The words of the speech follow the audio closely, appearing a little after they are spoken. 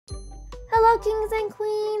Hello kings and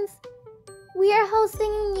queens! We are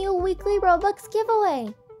hosting a new weekly Robux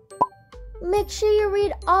giveaway. Make sure you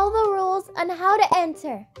read all the rules on how to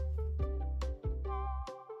enter.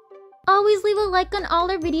 Always leave a like on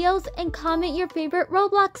all our videos and comment your favorite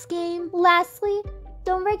Roblox game. Lastly,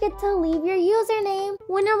 don't forget to leave your username.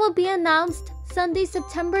 Winner will be announced Sunday,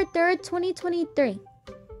 September 3rd, 2023.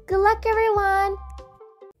 Good luck everyone!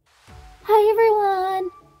 Hi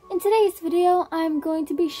everyone! In today's video, I'm going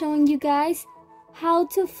to be showing you guys how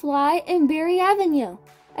to fly in Berry Avenue.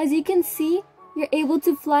 As you can see, you're able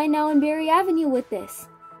to fly now in Berry Avenue with this.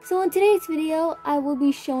 So in today's video, I will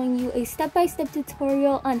be showing you a step-by-step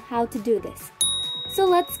tutorial on how to do this. So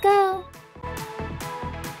let's go!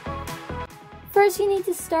 First, you need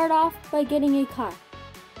to start off by getting a car.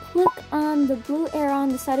 Click on the blue arrow on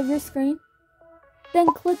the side of your screen, then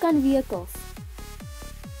click on vehicles.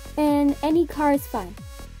 And any car is fine.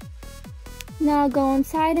 Now go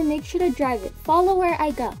inside and make sure to drive it. Follow where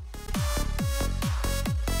I go.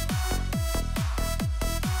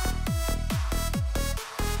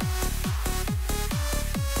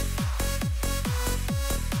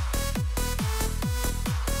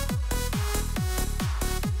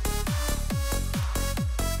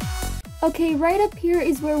 Okay, right up here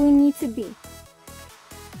is where we need to be.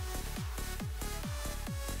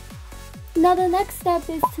 Now the next step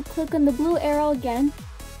is to click on the blue arrow again.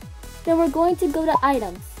 Then we're going to go to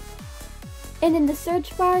items. And in the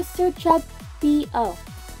search bar, search up BO.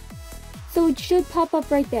 So it should pop up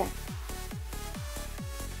right there.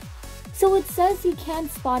 So it says you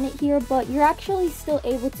can't spawn it here, but you're actually still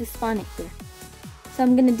able to spawn it here. So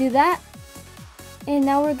I'm gonna do that. And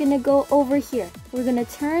now we're gonna go over here. We're gonna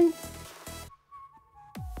turn.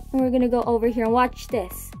 And we're gonna go over here and watch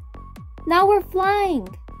this. Now we're flying.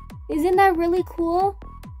 Isn't that really cool?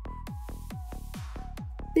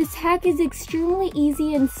 This hack is extremely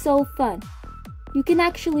easy and so fun. You can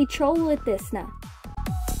actually troll with this now.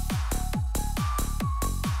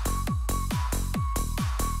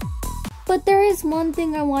 But there is one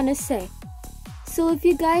thing I want to say. So if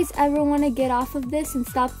you guys ever want to get off of this and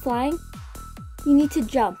stop flying, you need to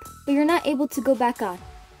jump, but you're not able to go back on.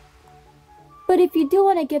 But if you do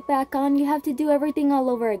want to get back on, you have to do everything all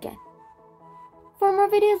over again. For more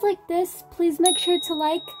videos like this, please make sure to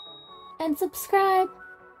like and subscribe.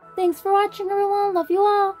 Thanks for watching everyone, love you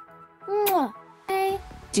all. Mwah. Bye.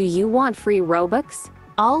 Do you want free Robux?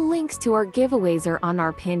 All links to our giveaways are on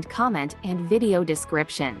our pinned comment and video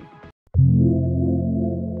description.